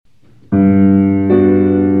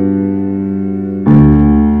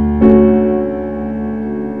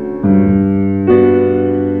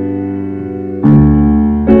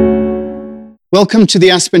Welcome to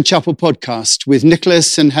the Aspen Chapel podcast with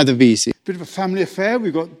Nicholas and Heather Veazey. Bit of a family affair.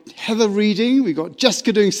 We've got Heather reading, we've got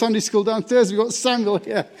Jessica doing Sunday school downstairs, we've got Samuel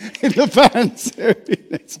here in the band. So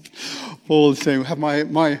it's all the same.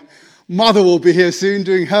 My mother will be here soon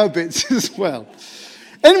doing her bits as well.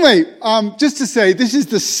 Anyway, just to say, this is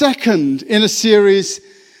the second in a series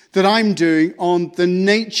that I'm doing on the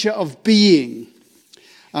nature of being.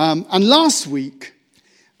 And last week,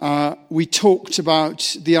 we talked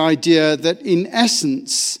about the idea that in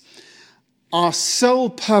essence, our sole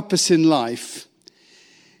purpose in life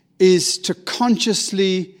is to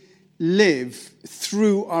consciously live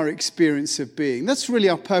through our experience of being. That's really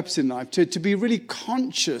our purpose in life, to be really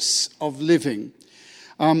conscious of living.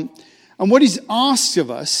 And what is asked of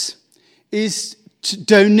us is to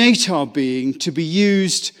donate our being to be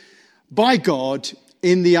used by God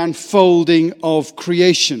in the unfolding of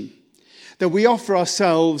creation. That we offer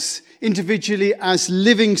ourselves individually as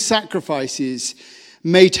living sacrifices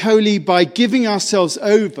made holy by giving ourselves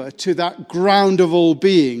over to that ground of all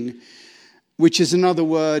being, which is another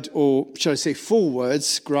word, or shall I say 4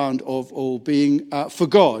 words, ground of all being, for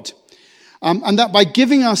God. And that by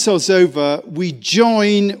giving ourselves over, we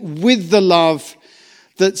join with the love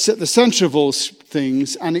that's at the center of all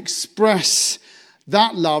things and express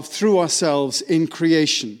that love through ourselves in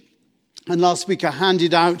creation. And last week I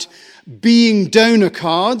handed out being donor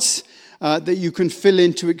cards that you can fill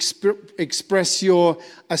in to express your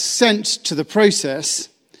assent to the process.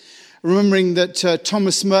 Remembering that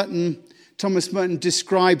Thomas Merton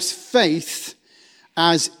describes faith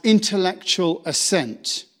as intellectual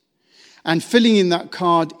assent. And filling in that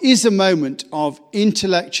card is a moment of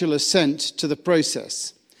intellectual assent to the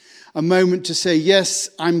process. A moment to say, yes,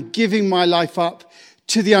 I'm giving my life up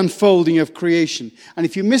to the unfolding of creation. And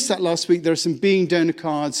if you missed that last week, there are some being donor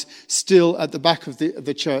cards still at the back of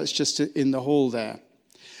the church, just in the hall there.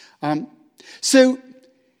 So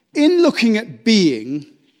in looking at being,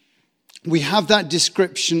 we have that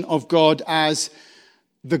description of God as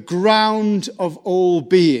the ground of all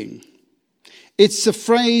being. It's a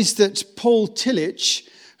phrase that Paul Tillich,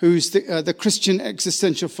 who's the Christian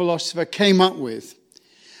existential philosopher, came up with.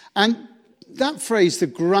 And that phrase, the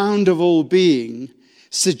ground of all being,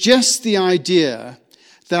 suggests the idea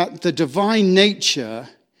that the divine nature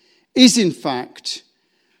is in fact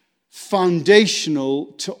foundational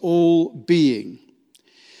to all being.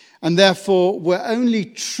 And therefore, we're only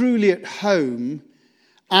truly at home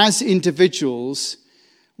as individuals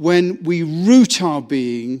when we root our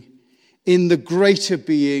being in the greater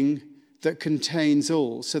being that contains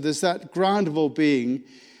all. So there's that ground of all being,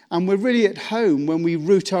 and we're really at home when we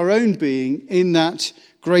root our own being in that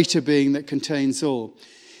greater being that contains all.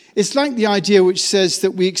 It's like the idea which says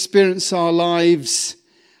that we experience our lives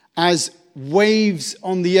as waves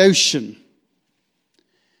on the ocean.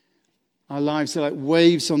 Our lives are like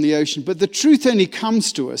waves on the ocean. But the truth only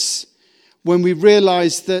comes to us when we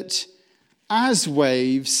realize that as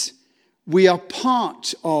waves, we are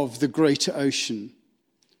part of the greater ocean.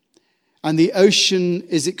 And the ocean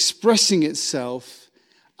is expressing itself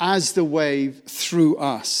as the wave through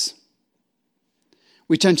us.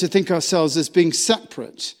 We tend to think ourselves as being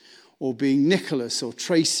separate, or being Nicholas or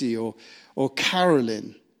Tracy or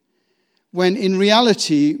Carolyn, when in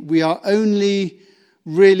reality we are only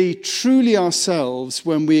really truly ourselves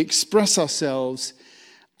when we express ourselves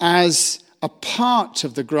as a part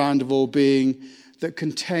of the ground of all being that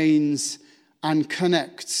contains and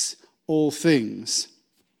connects all things.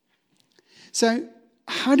 So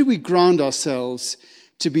how do we ground ourselves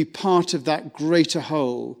to be part of that greater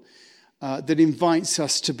whole that invites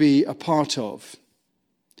us to be a part of?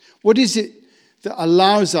 What is it that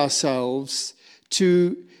allows ourselves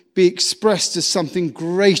to be expressed as something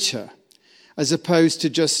greater, as opposed to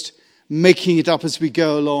just making it up as we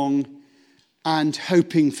go along and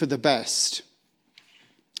hoping for the best?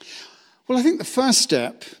 Well, I think the first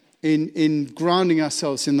step in grounding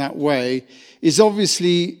ourselves in that way is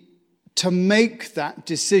obviously to make that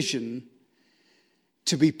decision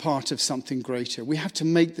to be part of something greater. We have to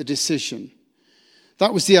make the decision.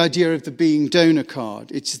 That was the idea of the being donor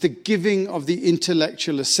card. It's the giving of the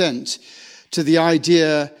intellectual assent to the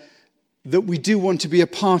idea that we do want to be a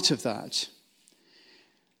part of that.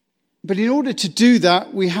 But in order to do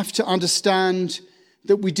that, we have to understand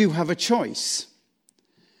that we do have a choice.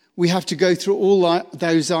 We have to go through all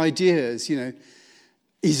those ideas,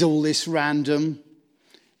 is all this random?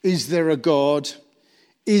 Is there a God?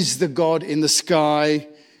 Is the God in the sky?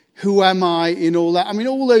 Who am I in all that? I mean,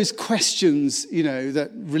 all those questions,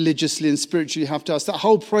 that religiously and spiritually have to ask, that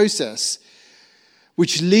whole process,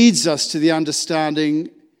 which leads us to the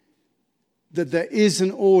understanding that there is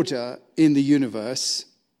an order in the universe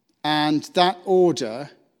and that order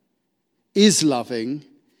is loving,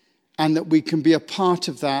 and that we can be a part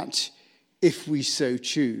of that if we so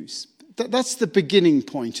choose. That's the beginning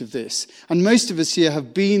point of this. And most of us here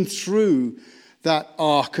have been through that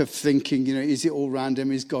arc of thinking, is it all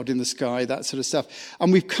random? Is God in the sky? That sort of stuff.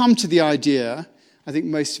 And we've come to the idea, I think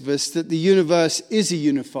most of us, that the universe is a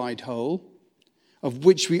unified whole, of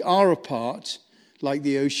which we are a part, like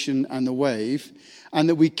the ocean and the wave, and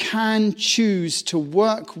that we can choose to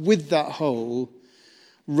work with that whole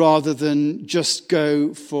rather than just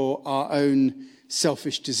go for our own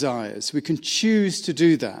selfish desires. We can choose to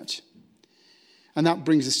do that. And that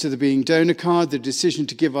brings us to the being donor card, the decision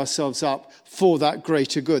to give ourselves up for that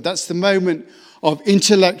greater good. That's the moment of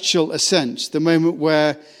intellectual assent, the moment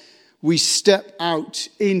where we step out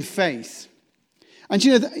in faith. And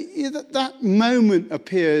that moment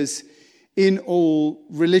appears in all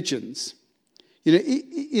religions.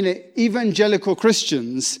 Evangelical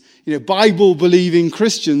Christians, Bible-believing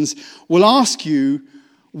Christians will ask you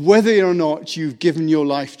whether or not you've given your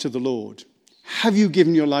life to the Lord. Have you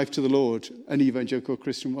given your life to the Lord? An evangelical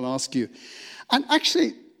Christian will ask you. And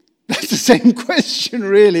actually, that's the same question,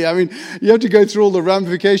 really. I mean, you have to go through all the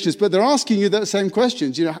ramifications, but they're asking you that same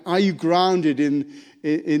questions. Are you grounded in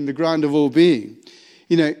the ground of all being?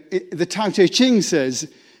 The Tao Te Ching says,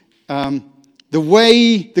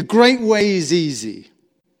 the great way is easy,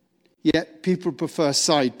 yet people prefer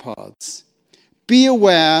side paths. Be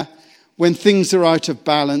aware when things are out of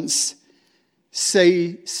balance.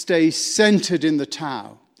 Stay centered in the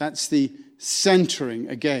Tao. That's the centering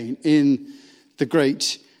again in the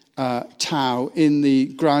great Tao, in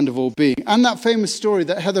the ground of all being. And that famous story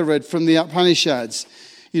that Heather read from the Upanishads,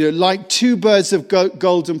 like two birds of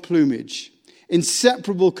golden plumage,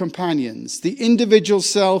 inseparable companions, the individual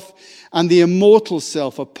self and the immortal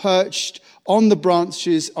self are perched on the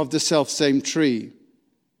branches of the selfsame tree.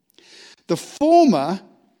 The former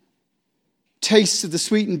tastes of the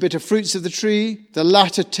sweet and bitter fruits of the tree, the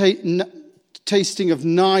latter tasting of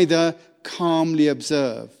neither calmly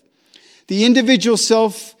observe. The individual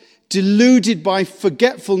self, deluded by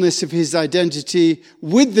forgetfulness of his identity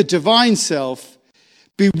with the divine self,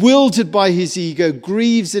 bewildered by his ego,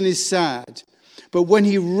 grieves and is sad. But when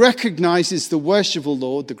he recognizes the worshipful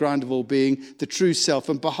Lord, the ground of all being, the true self,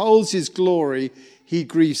 and beholds his glory, he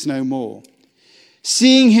grieves no more.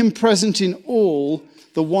 Seeing him present in all,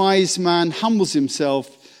 the wise man humbles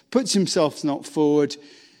himself, puts himself not forward.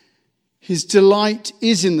 His delight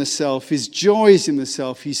is in the self. His joy is in the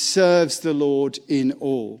self. He serves the Lord in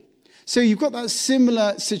all. So you've got that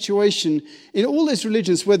similar situation in all those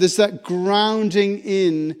religions where there's that grounding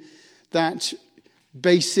in that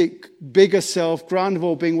basic, bigger self, ground of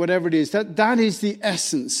all being, whatever it is. That is the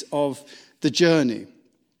essence of the journey.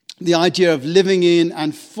 The idea of living in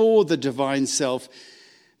and for the divine self.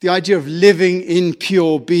 The idea of living in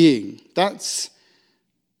pure being. That's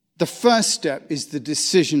the first step, is the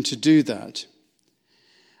decision to do that.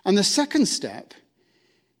 And the second step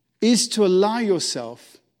is to allow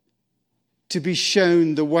yourself to be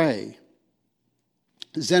shown the way.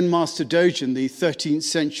 Zen Master Dogen, the 13th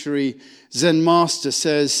century Zen master,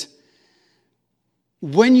 says,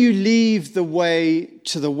 when you leave the way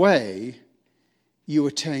to the way, you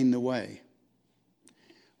attain the way.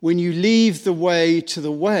 When you leave the way to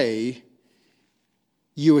the way,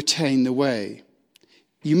 you attain the way.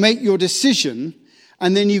 You make your decision,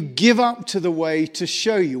 and then you give up to the way to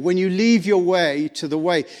show you. When you leave your way to the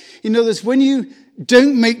way. In other words, when you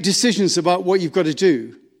don't make decisions about what you've got to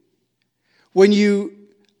do, when you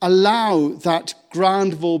allow that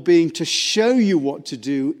ground of all being to show you what to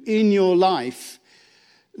do in your life,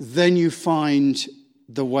 then you find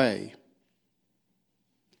the way.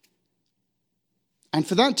 And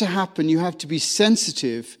for that to happen, you have to be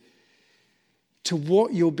sensitive to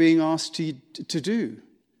what you're being asked to do.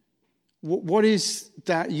 What is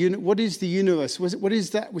that? What is the universe? What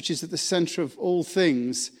is that which is at the center of all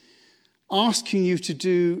things asking you to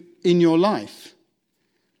do in your life?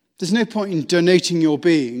 There's no point in donating your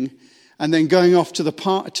being and then going off to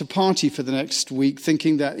party for the next week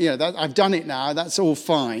thinking that, I've done it now, that's all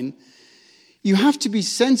fine. You have to be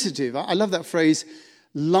sensitive. I love that phrase,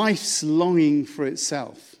 life's longing for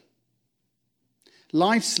itself.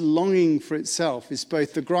 Life's longing for itself is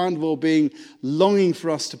both the ground of all being longing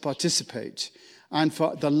for us to participate and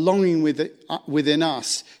for the longing within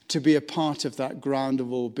us to be a part of that ground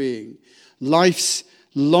of all being. Life's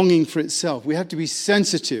longing for itself. We have to be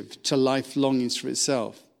sensitive to life longings for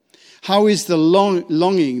itself. How is the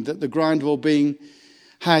longing that the ground of all being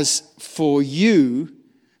has for you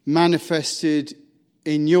manifested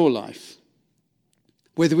in your life?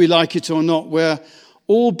 Whether we like it or not, we're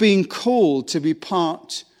all being called to be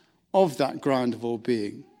part of that ground of all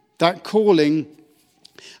being. That calling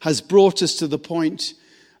has brought us to the point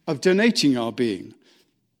of donating our being.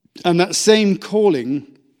 And that same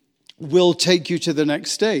calling will take you to the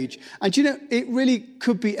next stage. And it really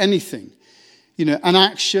could be anything. An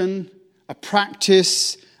action, a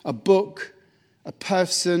practice, a book, a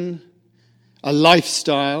person, a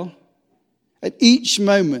lifestyle. At each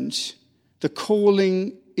moment, the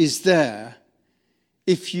calling is there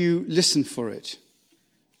if you listen for it.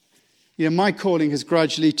 My calling has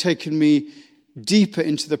gradually taken me deeper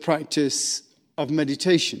into the practice of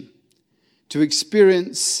meditation, to the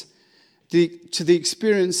experience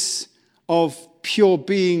of pure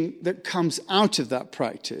being that comes out of that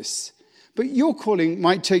practice. But your calling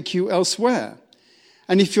might take you elsewhere.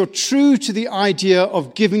 And if you're true to the idea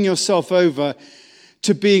of giving yourself over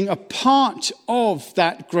to being a part of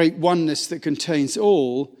that great oneness that contains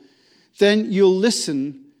all, then you'll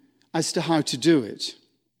listen as to how to do it.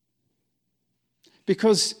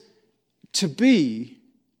 Because to be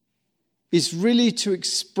is really to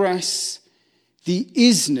express the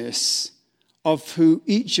isness of who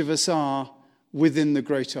each of us are within the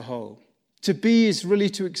greater whole. To be is really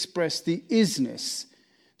to express the isness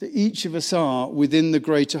that each of us are within the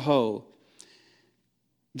greater whole.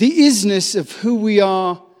 The isness of who we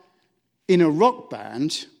are in a rock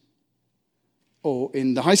band or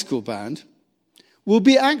in the high school band will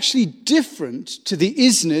be actually different to the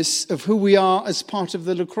isness of who we are as part of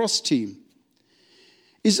the lacrosse team.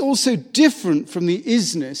 Is also different from the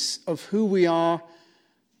isness of who we are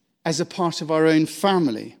as a part of our own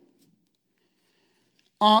family.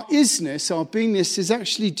 Our isness, our beingness, is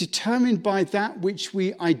actually determined by that which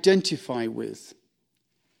we identify with.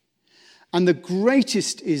 And the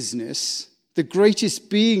greatest isness, the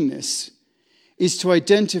greatest beingness, is to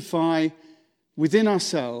identify within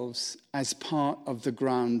ourselves as part of the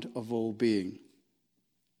ground of all being.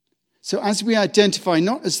 So as we identify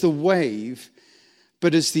not as the wave,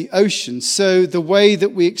 but as the ocean, so the way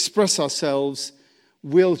that we express ourselves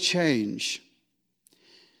will change.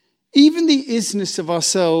 Even the isness of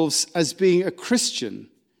ourselves as being a Christian,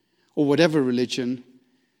 or whatever religion,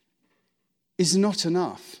 is not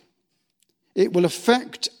enough. It will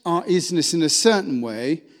affect our isness in a certain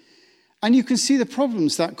way, and you can see the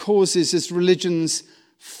problems that causes as religions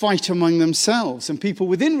fight among themselves, and people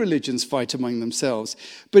within religions fight among themselves.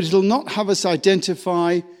 But it'll not have us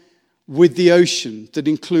identify with the ocean that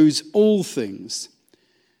includes all things,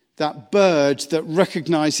 that bird that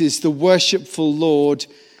recognizes the worshipful Lord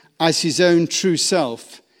as his own true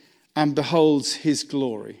self and beholds his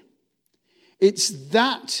glory. It's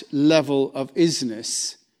that level of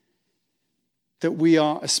isness that we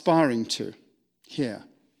are aspiring to here.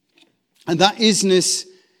 And that isness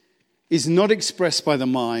is not expressed by the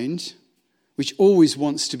mind, which always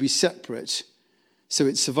wants to be separate so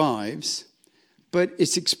it survives, but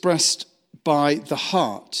it's expressed by the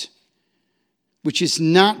heart, which is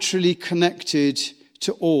naturally connected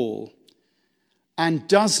to all and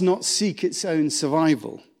does not seek its own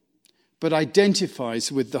survival, but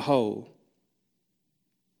identifies with the whole.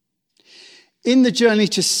 In the journey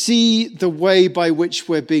to see the way by which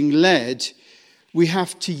we're being led, we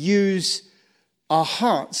have to use our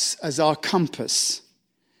hearts as our compass,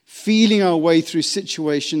 feeling our way through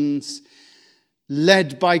situations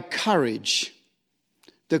led by courage,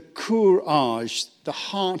 the courage, the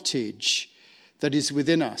heartage that is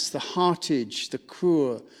within us, the heartage, the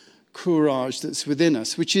courage that's within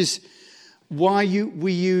us, which is why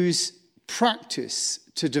we use practice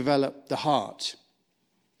to develop the heart.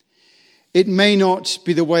 It may not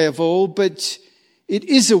be the way of all, but it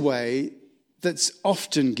is a way that's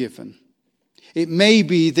often given. It may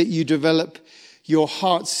be that you develop your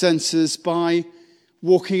heart senses by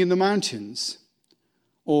walking in the mountains,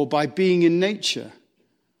 or by being in nature,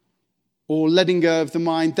 or letting go of the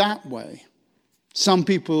mind that way. Some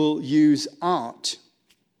people use art,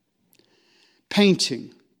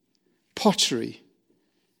 painting, pottery,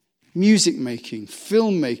 music making,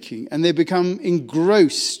 film making, and they become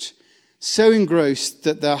engrossed, so engrossed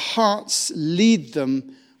that their hearts lead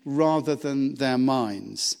them rather than their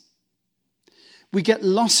minds. We get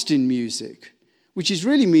lost in music, which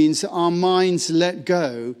really means that our minds let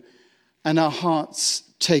go and our hearts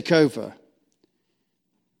take over.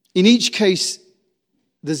 In each case,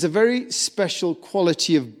 there's a very special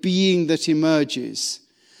quality of being that emerges,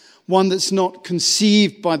 one that's not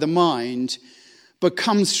conceived by the mind, but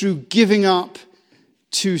comes through giving up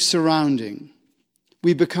to surrounding.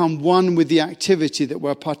 We become one with the activity that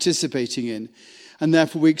we're participating in, and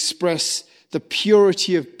therefore we express the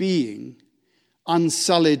purity of being,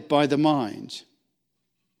 unsullied by the mind.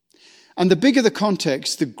 And the bigger the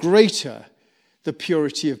context, the greater the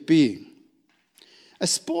purity of being. A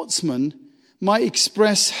sportsman might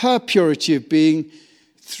express her purity of being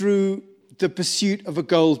through the pursuit of a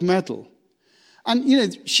gold medal.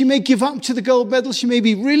 And, she may give up to the gold medal. She may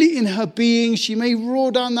be really in her being. She may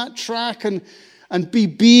roar down that track and be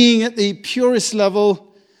being at the purest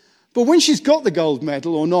level. But when she's got the gold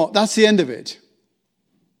medal or not, that's the end of it.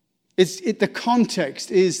 The context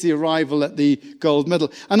is the arrival at the gold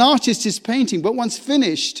medal. An artist is painting, but once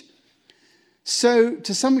finished, so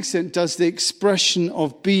to some extent does the expression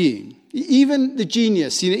of being. Even the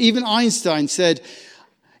genius, even Einstein said,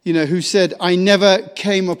 who said, I never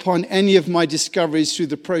came upon any of my discoveries through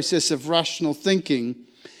the process of rational thinking.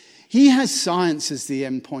 He has science as the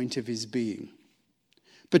end point of his being.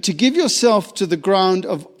 But to give yourself to the ground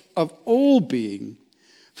of all being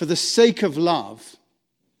for the sake of love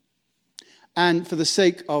and for the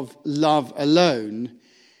sake of love alone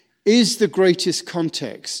is the greatest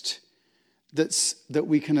context that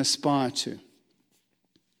we can aspire to.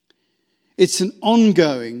 It's an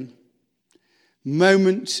ongoing,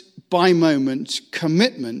 moment by moment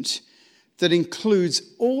commitment that includes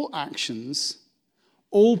all actions,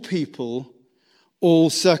 all people, all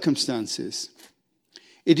circumstances.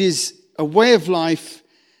 It is a way of life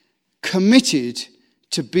committed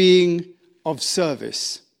to being of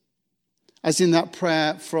service. As in that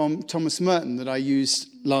prayer from Thomas Merton that I used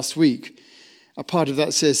last week. A part of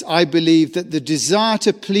that says, I believe that the desire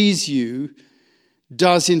to please you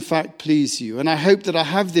does in fact please you. And I hope that I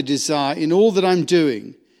have the desire in all that I'm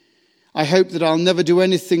doing. I hope that I'll never do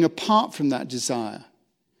anything apart from that desire.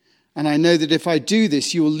 And I know that if I do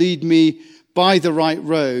this, you will lead me by the right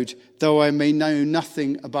road, though I may know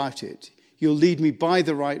nothing about it. You'll lead me by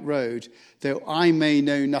the right road, though I may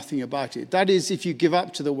know nothing about it. That is, if you give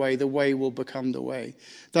up to the way will become the way.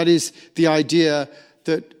 That is the idea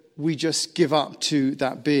that we just give up to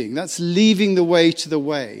that being. That's leaving the way to the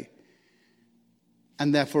way,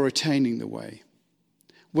 and therefore attaining the way.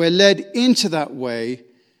 We're led into that way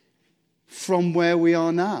from where we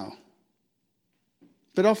are now.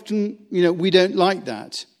 But often, we don't like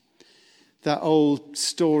that. That old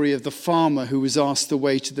story of the farmer who was asked the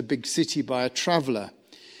way to the big city by a traveller.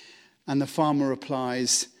 And the farmer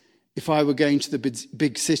replies, if I were going to the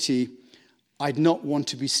big city, I'd not want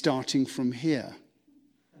to be starting from here.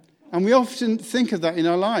 And we often think of that in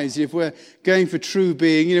our lives. If we're going for true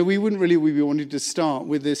being, we wouldn't really be wanting to start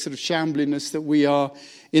with this sort of shambliness that we are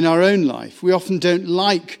in our own life. We often don't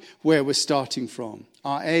like where we're starting from.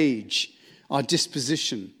 Our age, our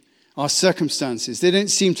disposition, our circumstances. They don't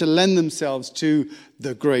seem to lend themselves to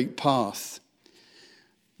the great path,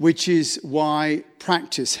 which is why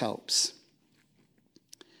practice helps.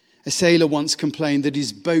 A sailor once complained that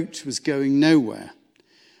his boat was going nowhere,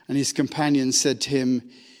 and his companion said to him,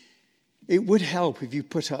 it would help if you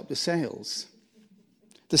put up the sails.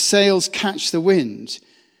 The sails catch the wind,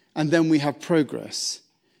 and then we have progress.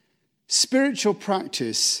 Spiritual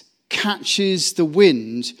practice catches the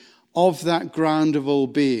wind of that ground of all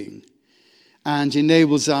being and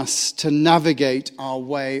enables us to navigate our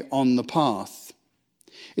way on the path.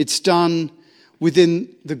 It's done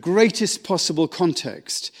within the greatest possible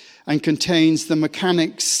context and contains the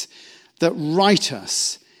mechanics that right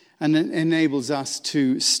us and enables us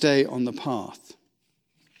to stay on the path.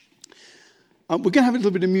 We're going to have a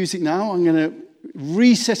little bit of music now. I'm going to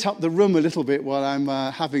reset up the room a little bit while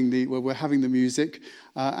we're having the music,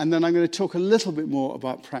 and then I'm going to talk a little bit more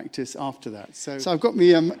about practice after that. So I've got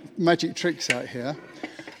my magic tricks out here,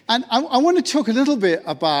 and I want to talk a little bit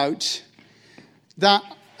about that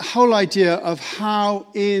whole idea of how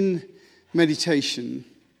in meditation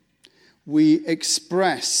we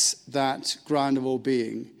express that ground of all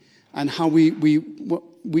being, and how we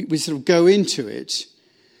sort of go into it,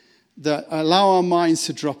 that allow our minds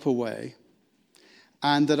to drop away,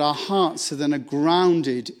 and that our hearts are then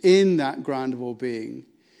grounded in that ground of all being.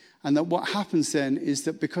 And that what happens then is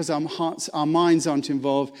that because our minds aren't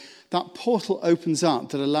involved, that portal opens up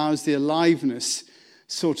that allows the aliveness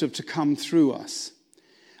sort of to come through us.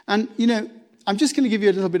 And, I'm just going to give you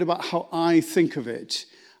a little bit about how I think of it.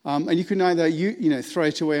 And you can either throw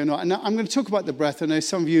it away or not. And I'm going to talk about the breath. I know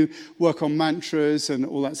some of you work on mantras and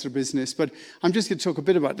all that sort of business, but I'm just going to talk a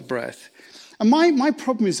bit about the breath. And my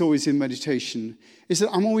problem is always in meditation is that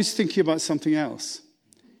I'm always thinking about something else.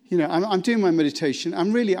 I'm doing my meditation.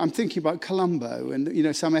 I'm thinking about Columbo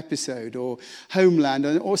and some episode or Homeland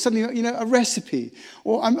or something, a recipe,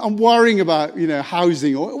 or I'm worrying about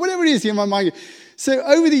housing or whatever it is in my mind. So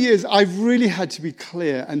over the years, I've really had to be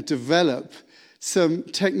clear and develop some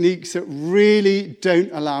techniques that really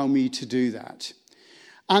don't allow me to do that.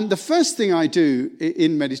 And the first thing I do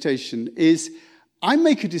in meditation is I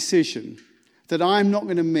make a decision that I'm not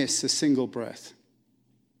going to miss a single breath.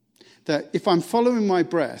 That if I'm following my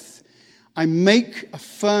breath, I make a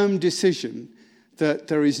firm decision that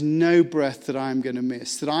there is no breath that I'm going to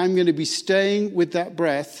miss, that I'm going to be staying with that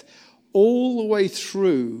breath all the way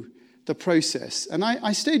through the process. And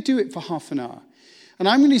I do it for half an hour. And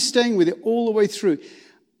I'm going to be staying with it all the way through.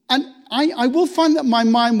 And I will find that my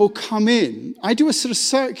mind will come in. I do a sort of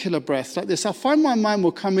circular breath like this. I'll find my mind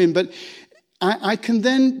will come in, but I can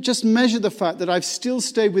then just measure the fact that I've still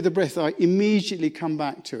stayed with the breath. I immediately come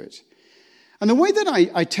back to it. And the way that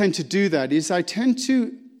I tend to do that is I tend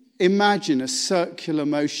to imagine a circular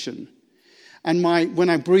motion. And when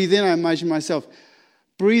I breathe in, I imagine myself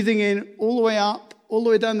breathing in all the way up, all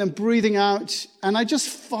the way down, then breathing out. And I just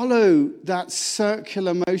follow that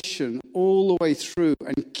circular motion all the way through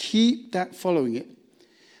and keep that following it.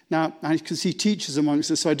 Now, I can see teachers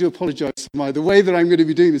amongst us, so I do apologize for the way that I'm going to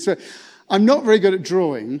be doing this. So I'm not very good at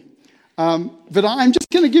drawing, but I'm just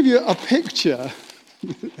going to give you a picture.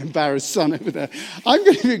 Embarrassed son over there. I'm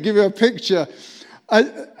going to give you a picture.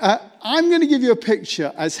 I'm going to give you a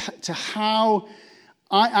picture as to how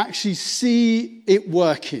I actually see it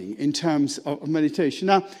working in terms of meditation.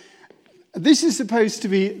 Now, this is supposed to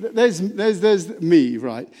be, there's me,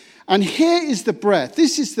 right? And here is the breath.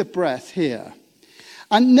 This is the breath here.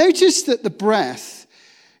 And notice that the breath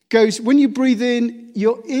goes, when you breathe in,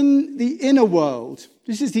 you're in the inner world.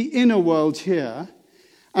 This is the inner world here.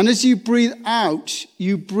 And as you breathe out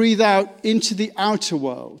into the outer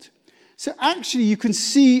world. So actually you can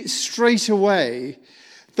see straight away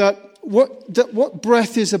that what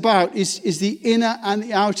breath is about is the inner and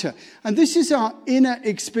the outer. And this is our inner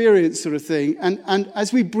experience sort of thing. And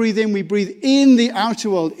as we breathe in the outer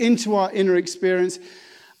world, into our inner experience,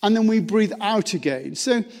 and then we breathe out again.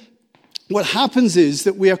 So what happens is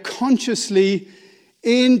that we are consciously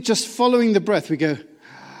in just following the breath.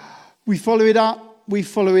 We follow it up. We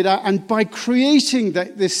follow it out. And by creating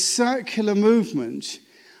this circular movement,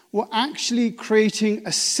 we're actually creating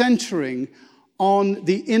a centering on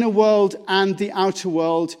the inner world and the outer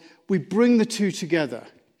world. We bring the two together.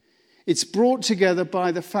 It's brought together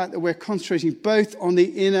by the fact that we're concentrating both on the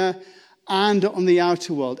inner and on the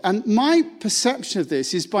outer world. And my perception of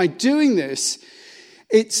this is by doing this,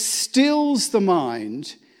 it stills the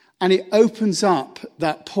mind and it opens up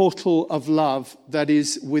that portal of love that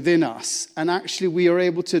is within us. And actually we are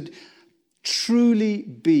able to truly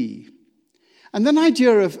be. And the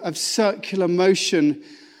idea of circular motion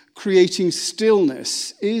creating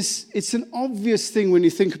stillness it's an obvious thing when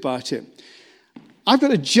you think about it. I've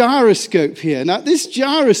got a gyroscope here. Now this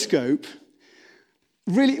gyroscope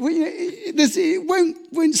really, it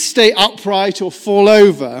won't stay upright or fall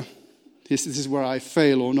over. This is where I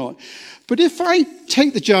fail or not. But if I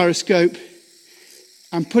take the gyroscope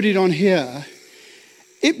and put it on here,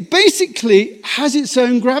 it basically has its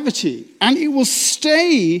own gravity and it will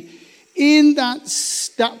stay in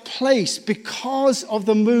that place because of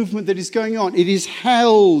the movement that is going on. It is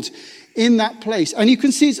held in that place. And you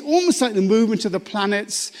can see it's almost like the movement of the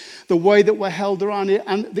planets, the way that we're held around it.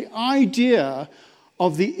 And the idea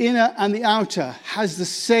of the inner and the outer has the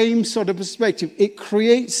same sort of perspective. It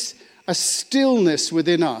creates a stillness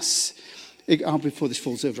within us. Before this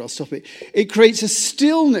falls over, I'll stop it. It creates a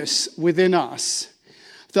stillness within us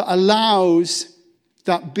that allows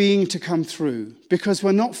that being to come through because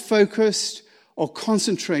we're not focused or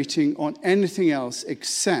concentrating on anything else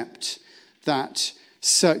except that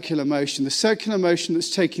circular motion. The circular motion that's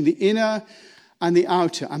taking the inner and the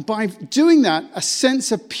outer. And by doing that, a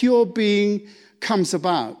sense of pure being comes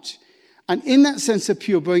about. And in that sense of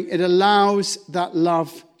pure being, it allows that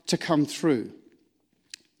love to come through.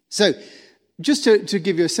 So, just to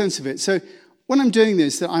give you a sense of it. So, when I'm doing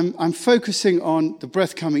this, that I'm focusing on the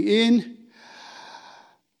breath coming in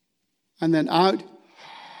and then out.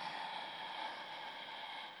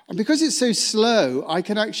 And because it's so slow, I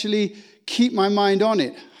can actually keep my mind on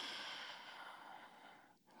it.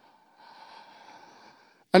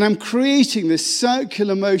 And I'm creating this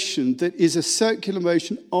circular motion that is a circular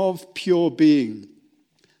motion of pure being.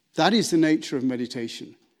 That is the nature of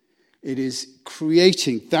meditation. It is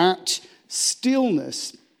creating that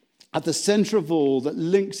stillness at the center of all that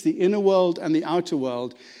links the inner world and the outer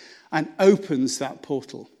world and opens that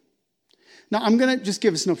portal. Now, I'm going to just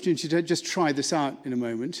give us an opportunity to just try this out in a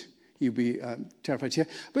moment. You'll be terrified here.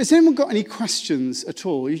 But has anyone got any questions at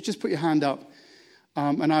all? You just put your hand up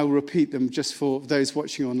and I will repeat them just for those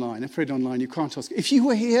watching online. I'm afraid online you can't ask. If you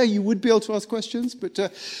were here, you would be able to ask questions, but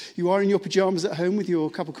you are in your pajamas at home with your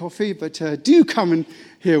cup of coffee. But do come and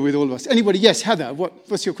hear with all of us. Anybody? Yes, Heather,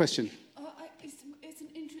 what's your question?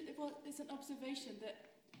 It's an observation that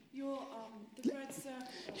your the breath circle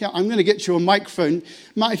Yeah, I'm going to get you a microphone.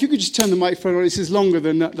 Matt, if you could just turn the microphone on, this is longer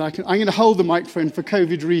than that. I'm going to hold the microphone for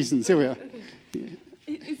COVID reasons. Here we are.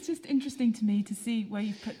 It's just interesting to me to see where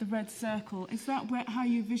you've put the red circle. Is that how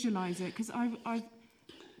you visualise it? Because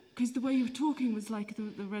the way you were talking was like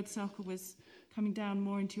the red circle was coming down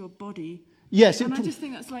more into your body. Yes. And I just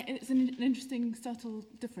think it's an interesting, subtle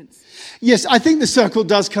difference. Yes, I think the circle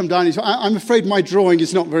does come down. I'm afraid my drawing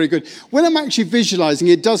is not very good. When I'm actually visualizing,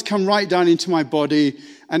 it does come right down into my body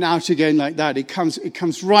and out again like that. It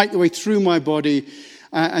comes right the way through my body.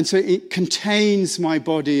 And so it contains my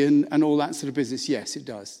body and all that sort of business. Yes, it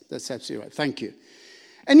does. That's absolutely right. Thank you.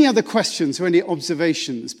 Any other questions or any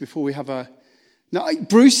observations before we have a... No,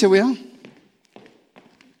 Bruce, here we are.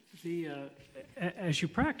 As you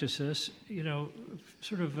practice this,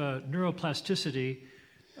 sort of neuroplasticity,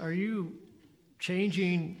 are you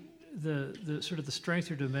changing the sort of the strength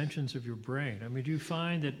or dimensions of your brain? I mean, do you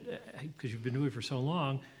find that, because you've been doing it for so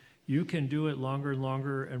long, you can do it longer and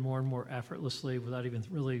longer and more effortlessly without even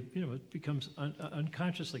really, it becomes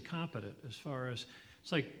unconsciously competent as far as,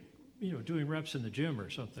 it's like, doing reps in the gym or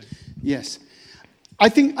something. Yes. I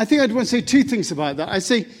think I'd want to say two things about that. I'd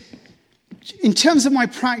say, in terms of my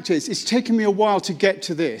practice, it's taken me a while to get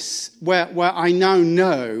to this, where I now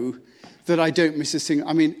know that I don't miss a single...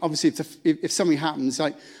 I mean, obviously, if something happens,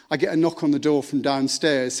 I get a knock on the door from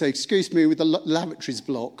downstairs, say, excuse me, the lavatory's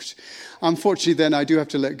blocked. Unfortunately, then I do have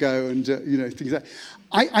to let go and, things like that.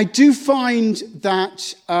 I do find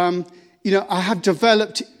that, I have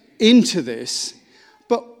developed into this,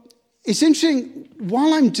 but it's interesting,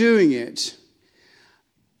 while I'm doing it,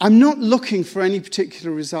 I'm not looking for any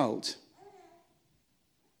particular result.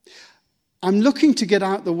 I'm looking to get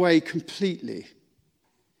out the way completely.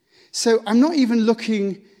 So I'm not even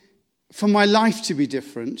looking for my life to be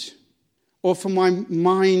different or for my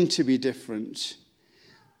mind to be different.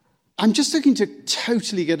 I'm just looking to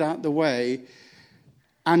totally get out the way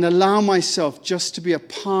and allow myself just to be a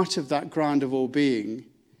part of that ground of all being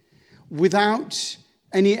without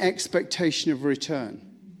any expectation of return.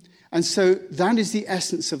 And so that is the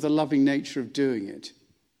essence of the loving nature of doing it.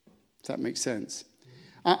 Does that make sense?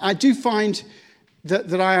 I do find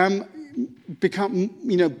that I am become,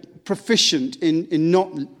 proficient in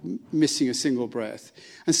not missing a single breath.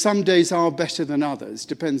 And some days are better than others.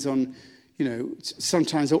 Depends on,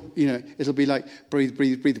 sometimes, it'll be like breathe,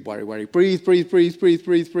 worry,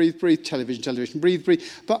 breathe, television, breathe.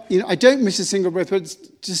 But, I don't miss a single breath, but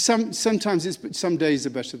sometimes some days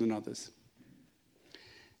are better than others.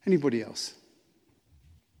 Anybody else?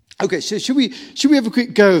 Okay, so should we have a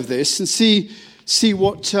quick go of this and see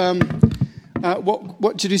what to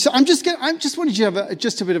do? So I just wanted you to have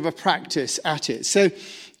just a bit of a practice at it. So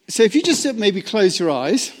if you just maybe close your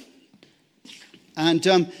eyes, and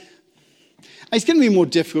it's going to be more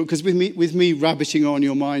difficult because with me rabbiting on,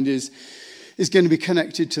 your mind is going to be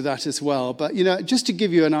connected to that as well. But just to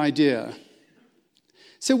give you an idea.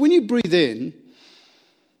 So when you breathe in,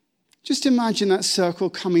 just imagine that circle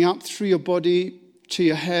coming up through your body to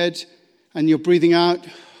your head, and you're breathing out,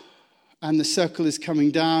 and the circle is coming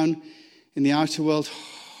down in the outer world,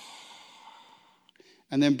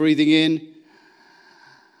 and then breathing in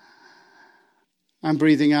and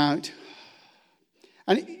breathing out.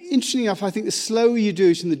 And interestingly enough, I think the slower you do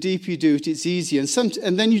it and the deeper you do it, it's easier.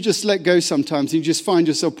 And then you just let go sometimes, and you just find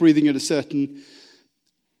yourself breathing at a certain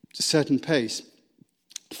pace.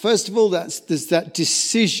 First of all, there's that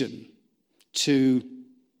decision to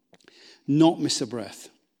not miss a breath.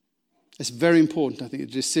 It's very important, I think,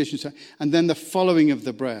 the decision. And then the following of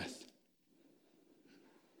the breath.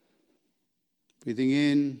 Breathing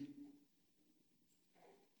in,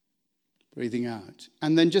 breathing out.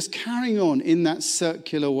 And then just carrying on in that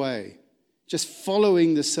circular way. Just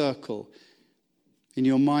following the circle in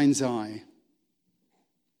your mind's eye.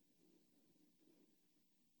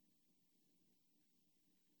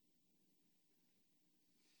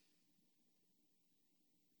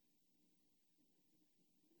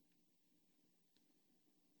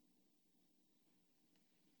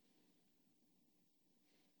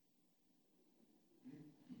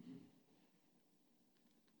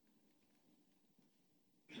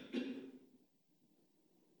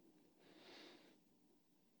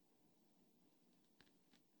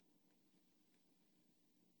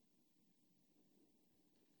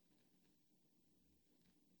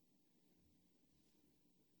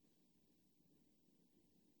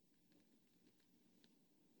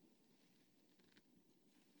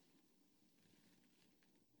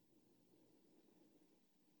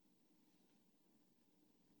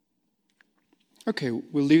 Okay,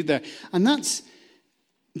 we'll leave it there. And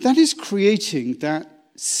that is creating that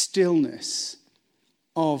stillness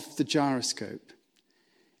of the gyroscope.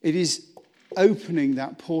 It is opening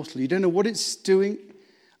that portal. You don't know what it's doing.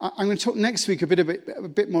 I'm going to talk next week a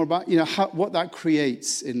bit more about what that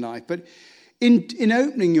creates in life. But in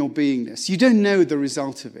opening your beingness, you don't know the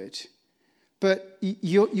result of it, but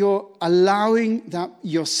you're allowing that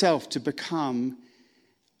yourself to become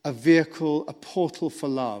a vehicle, a portal for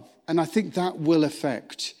love. And I think that will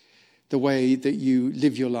affect the way that you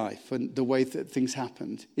live your life and the way that things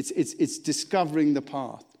happen. It's discovering the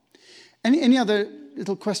path. Any other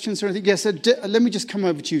little questions or anything? Yes, let me just come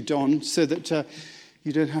over to you, Don, so that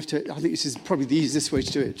you don't have to. I think this is probably the easiest way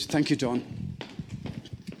to do it. Thank you, Don.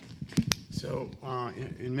 So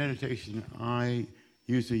in meditation, I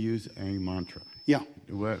usually use a mantra. Yeah.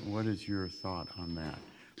 What is your thought on that?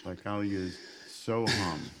 Like I'll use so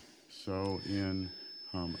hum, so in,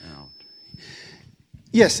 hum out.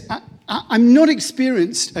 Yes, I'm not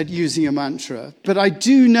experienced at using a mantra, but I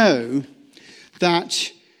do know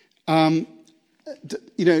that that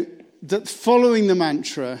following the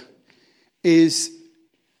mantra is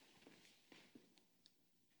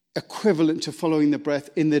equivalent to following the breath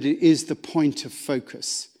in that it is the point of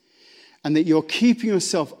focus, and that you're keeping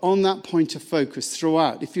yourself on that point of focus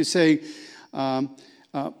throughout. If you're saying,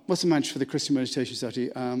 what's the mantra for the Christian Meditation Society?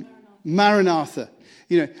 Maranatha.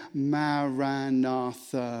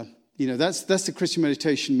 Maranatha. That's the Christian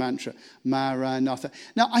meditation mantra. Maranatha.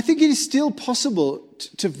 Now, I think it is still possible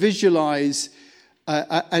to visualize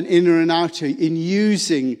an inner and outer in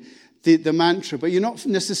using the mantra, but you're not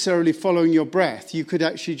necessarily following your breath. You could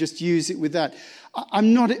actually just use it with that.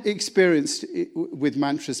 I'm not experienced with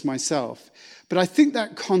mantras myself, but I think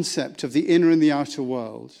that concept of the inner and the outer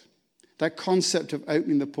world, that concept of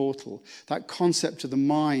opening the portal, that concept of the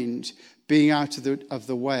mind being out of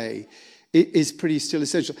the way, it is pretty still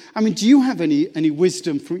essential. I mean, do you have any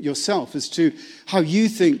wisdom from yourself as to how you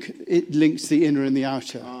think it links the inner and the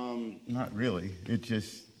outer? Not really. It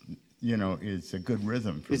just, it's a good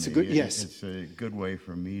rhythm for me. Yes. It's a good way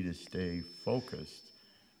for me to stay focused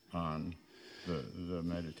on the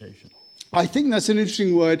meditation. I think that's an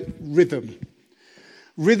interesting word, rhythm.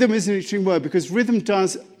 Rhythm is an interesting word because rhythm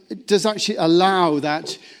does actually allow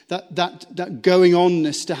that going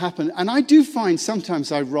onness to happen. And I do find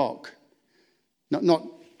sometimes I rock. Not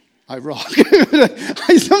I rock.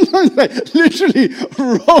 I sometimes literally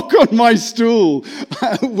rock on my stool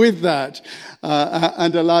with that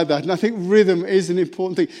and allow that. And I think rhythm is an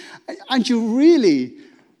important thing. And you're really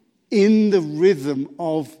in the rhythm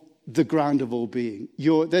of the ground of all being.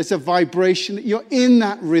 There's a vibration. You're in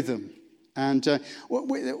that rhythm. And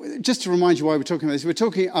just to remind you why we're talking about this, we're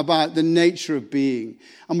talking about the nature of being.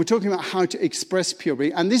 And we're talking about how to express pure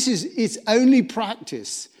being. And this is it's only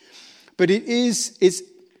practice. But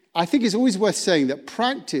I think it's always worth saying that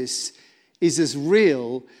practice is as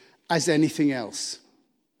real as anything else.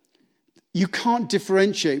 You can't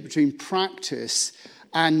differentiate between practice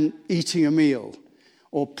and eating a meal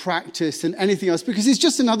or practice and anything else because it's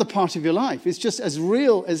just another part of your life. It's just as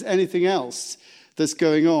real as anything else that's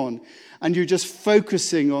going on. And you're just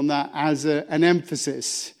focusing on that as an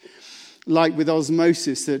emphasis, like with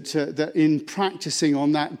osmosis, that in practicing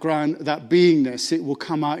on that ground, that beingness, it will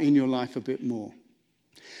come out in your life a bit more.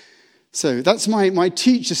 So that's my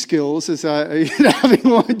teacher skills. I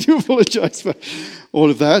do apologise for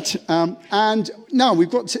all of that. And now we've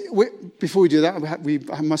got before we do that,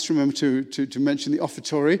 I must remember to mention the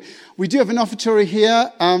offertory. We do have an offertory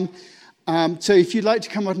here. So if you'd like to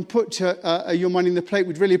come out and put your money in the plate,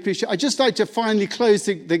 we'd really appreciate it. I'd just like to finally close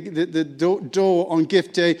the door on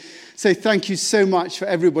gift day. Say thank you so much for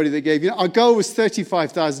everybody that gave. Our goal was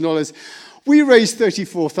 $35,000. We raised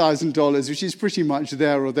 $34,000, which is pretty much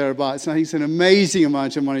there or thereabouts. And I think it's an amazing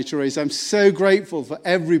amount of money to raise. I'm so grateful for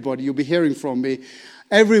everybody. You'll be hearing from me.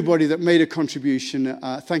 Everybody that made a contribution,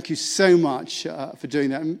 thank you so much for doing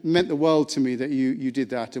that. It meant the world to me that you did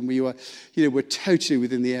that, and we're totally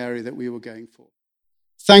within the area that we were going for.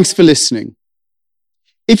 Thanks for listening.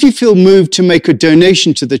 If you feel moved to make a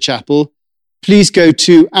donation to the chapel, please go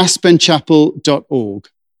to aspenchapel.org.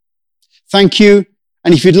 Thank you,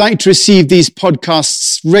 and if you'd like to receive these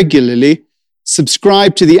podcasts regularly,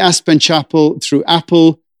 subscribe to the Aspen Chapel through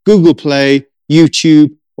Apple, Google Play,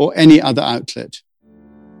 YouTube, or any other outlet.